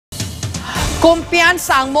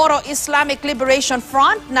Kumpyansa ang Moro Islamic Liberation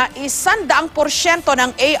Front na 100%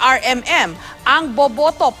 ng ARMM ang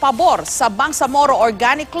boboto pabor sa Bangsamoro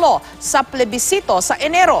Organic Law sa plebisito sa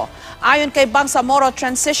Enero. Ayon kay Bangsamoro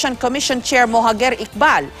Transition Commission Chair Mohagher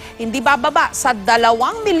Iqbal, hindi bababa sa 2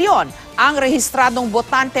 milyon ang rehistradong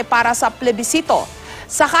botante para sa plebisito.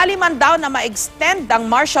 Sakali man daw na ma-extend ang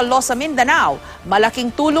martial law sa Mindanao,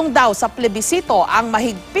 malaking tulong daw sa plebisito ang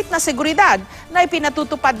mahigpit na seguridad na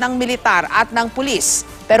ipinatutupad ng militar at ng pulis.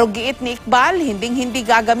 Pero giit ni Iqbal, hinding-hindi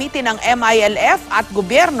gagamitin ng MILF at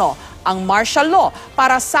gobyerno ang martial law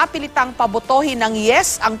para sapilitang pabotohin ng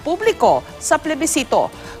yes ang publiko sa plebisito.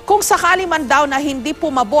 Kung sakali man daw na hindi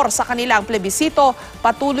pumabor sa kanilang plebisito,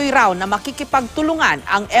 patuloy raw na makikipagtulungan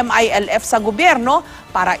ang MILF sa gobyerno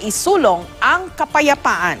para isulong ang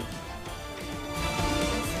kapayapaan.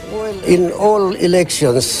 Well, in all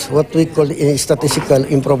elections, what we call in statistical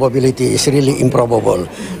improbability is really improbable.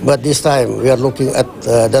 But this time, we are looking at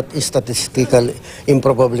that statistical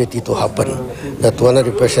improbability to happen. That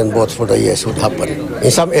 100% votes for the yes would happen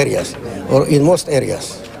in some areas or in most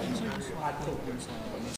areas.